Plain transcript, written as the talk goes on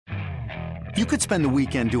You could spend the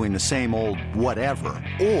weekend doing the same old whatever,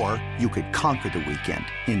 or you could conquer the weekend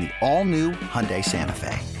in the all-new Hyundai Santa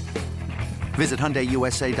Fe. Visit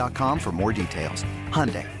HyundaiUSA.com for more details.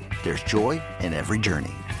 Hyundai, there's joy in every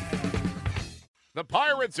journey. The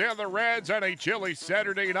Pirates and the Reds on a chilly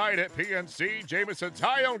Saturday night at PNC. Jameson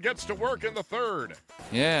Taillon gets to work in the third.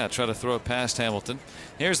 Yeah, try to throw it past Hamilton.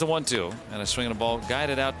 Here's the 1-2. And a swinging a ball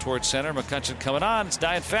guided out towards center. McCutchen coming on. It's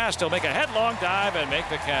dying fast. He'll make a headlong dive and make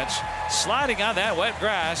the catch. Sliding on that wet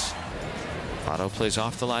grass. Otto plays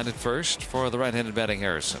off the line at first for the right-handed batting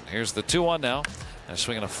Harrison. Here's the 2-1 now. And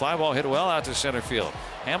swinging a fly ball hit well out to center field.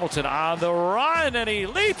 Hamilton on the run, and he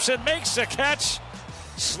leaps and makes the catch.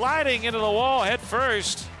 Sliding into the wall head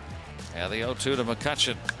first. And the 0-2 to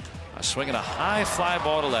McCutchen. A swinging a high fly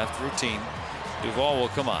ball to left, routine. Duvall will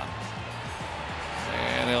come on.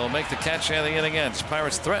 And he'll make the catch and the inning ends.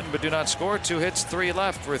 Pirates threaten but do not score. 2 hits, 3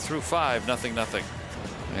 left. We're through 5, 0-0.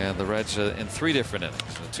 And the Reds in 3 different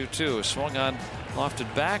innings. The 2-2 is swung on,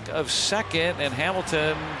 lofted back of second, and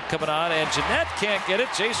Hamilton coming on, and Jeanette can't get it.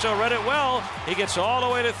 Jaso read it well. He gets all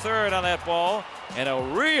the way to third on that ball. And a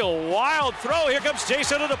real wild throw. Here comes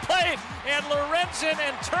Jaso to the plate. And Lorenzen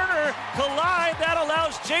and Turner collide. That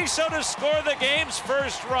allows Jaso to score the game's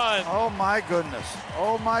first run. Oh, my goodness.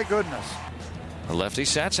 Oh, my goodness. The lefty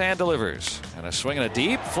sets and delivers. And a swing and a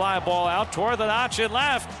deep fly ball out toward the notch in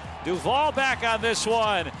left. Duvall back on this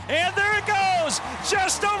one. And there it goes.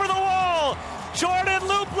 Just over the wall. Jordan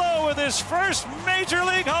Luplow with his first Major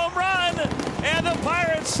League home run. And the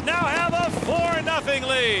Pirates now have a 4-0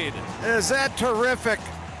 lead. Is that terrific?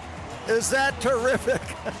 Is that terrific?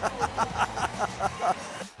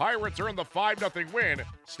 Pirates earn the 5-0 win,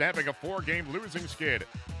 snapping a 4-game losing skid.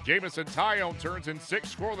 Jameson Taillon turns in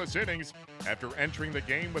 6 scoreless innings after entering the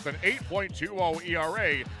game with an 8.20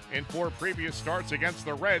 ERA in 4 previous starts against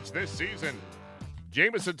the Reds this season.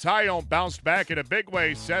 Jameson Taillon bounced back in a big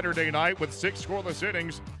way Saturday night with 6 scoreless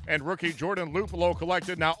innings, and rookie Jordan Luplow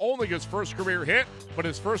collected not only his first career hit, but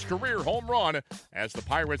his first career home run as the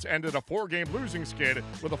Pirates ended a 4-game losing skid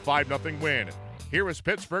with a 5-0 win. Here is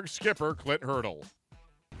Pittsburgh skipper Clint Hurdle.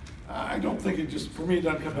 I don't think for me, it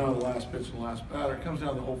doesn't come down to the last pitch and the last batter. It comes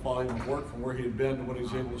down to the whole volume of work from where he had been to when he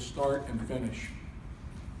was able to start and finish.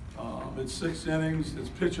 It's 6 innings, it's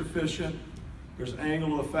pitch efficient. There's an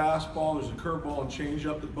angle of the fastball, there's a curveball and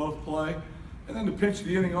changeup that both play. And then to pitch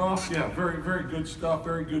the inning off, yeah, very, very good stuff,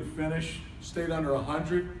 very good finish. Stayed under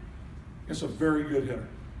 100. It's a very good hitter.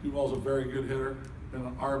 Duvall's a very good hitter. Been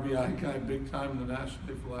an RBI guy big time in the National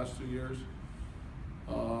League for the last 2 years.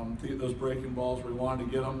 To get those breaking balls where we wanted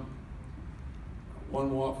to get them.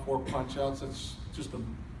 1 walk, 4 punch outs. That's just a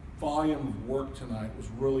volume of work tonight. It was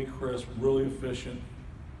really crisp, really efficient,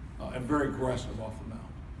 and very aggressive off the mound.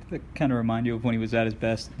 That kind of remind you of when he was at his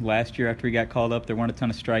best last year after he got called up. There weren't a ton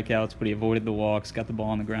of strikeouts, but he avoided the walks, got the ball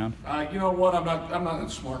on the ground. You know what? I'm not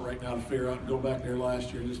that smart right now to figure out and go back there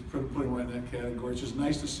last year and just put him right in that category. It's just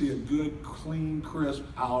nice to see a good, clean, crisp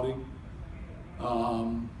outing.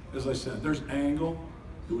 As I said, there's angle.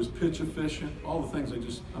 It was pitch efficient. All the things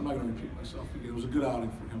I'm not going to repeat myself again. It was a good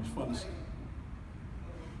outing for him. It was fun to see.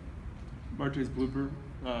 Marte's blooper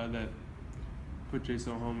that put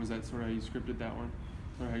Jaso home, was that sort of how you scripted that one?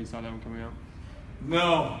 Or how you saw that one coming out?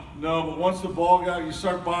 No, but once the ball got,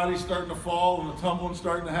 body's starting to fall and the tumbling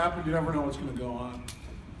starting to happen, you never know what's going to go on.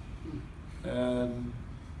 And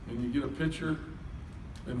you get a pitcher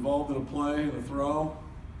involved in a play and a throw,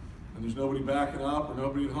 and there's nobody backing up or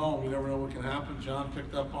nobody at home, you never know what can happen. John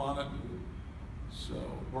picked up on it, so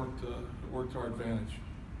it worked to our advantage.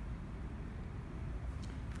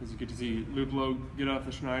 It's good to see Luplow get off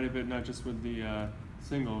the schneid a bit, not just with the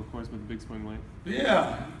single, of course, but the big swing late.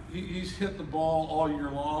 Yeah, he's hit the ball all year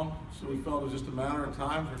long, so we felt it was just a matter of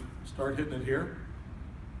time to start hitting it here.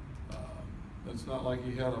 It's not like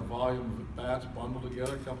he had a volume of bats bundled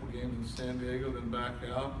together, a couple games in San Diego, then back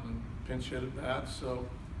out, and then pinch hit at bats. So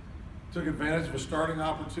took advantage of a starting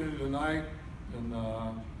opportunity tonight, and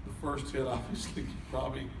the first hit obviously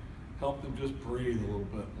probably helped him just breathe a little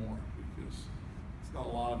bit more because it's not a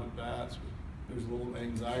lot of at bats, but there's a little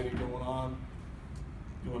anxiety going on.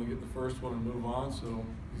 You want to get the first one and move on, so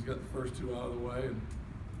he's got the first 2 out of the way, and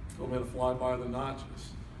told me to fly by the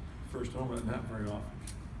notches. First home run, not very often.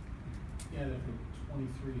 Yeah, after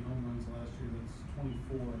 23 home runs last year, that's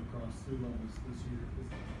 24 across 3 levels this year. Do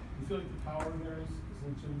you feel like the power there is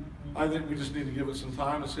legitimate? I think we just need to give it some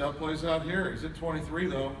time to see how it plays out here. He's hit 23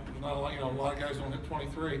 though. There's not a lot, a lot of guys don't hit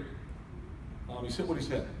 23. He's hit what he's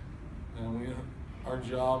hit, and our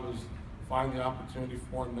job is find the opportunity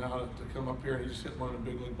for him now to come up here and he just hit one in a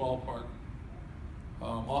big league ballpark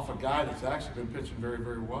off a guy that's actually been pitching very,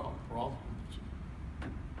 very well for all of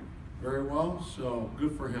them. very well, so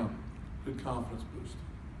good for him. Good confidence boost.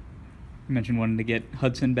 You mentioned wanting to get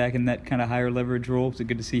Hudson back in that kind of higher leverage role. Was it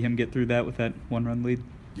good to see him get through that with that one-run lead?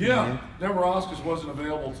 Yeah, Neverauskas wasn't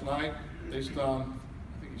available tonight based on,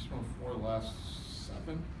 I think he's thrown 4 of the last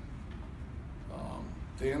 7.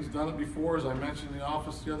 Dan's done it before, as I mentioned in the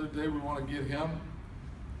office the other day. We want to get him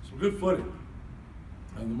some good footing.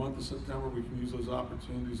 In the month of September, we can use those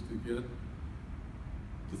opportunities to get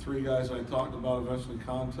the 3 guys I talked about, eventually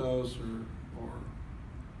Contos or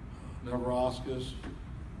Neverauskas,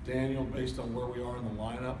 Daniel, based on where we are in the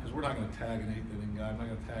lineup, because we're not going to tag an 8th inning guy. I'm not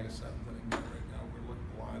going to tag a 7th inning guy right now. We're looking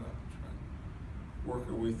at the lineup and try and work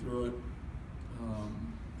our way through it.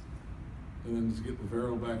 And then just get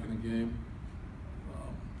Rivero back in the game.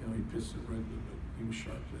 He pitched it right, but he was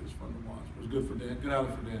sharp today. It was fun to watch. It was good for Dan. Good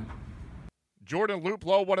outing for Dan. Jordan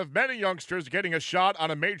Luplow, one of many youngsters getting a shot on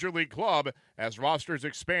a major league club as rosters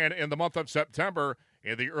expand in the month of September.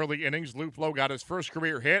 In the early innings, Luplow got his first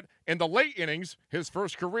career hit. In the late innings, his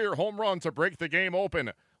first career home run to break the game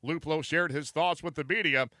open. Luplow shared his thoughts with the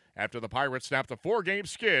media after the Pirates snapped a 4-game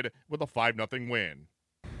skid with a 5-0 win.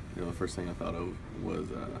 The first thing I thought of was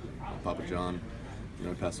Papa John.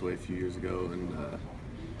 He passed away a few years ago, and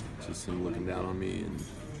just him looking down on me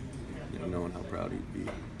and knowing how proud he'd be.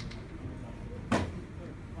 You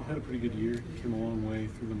had a pretty good year. You came a long way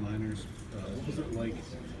through the minors. What was it like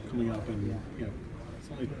coming up and,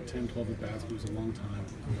 it's only 10, 12 at-bats, but it was a long time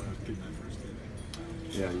getting that first hit?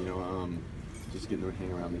 Yeah, just getting to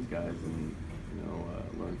hang around these guys and,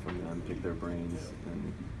 learn from them, pick their brains,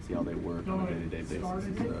 and see how they work on a day-to-day basis.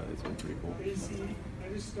 It's been pretty cool.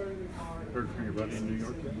 Heard from your buddy in New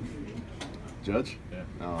York? Judge? Yeah.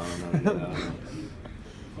 No, I don't know.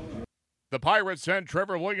 The Pirates send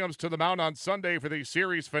Trevor Williams to the mound on Sunday for the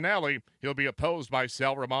series finale. He'll be opposed by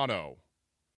Sal Romano.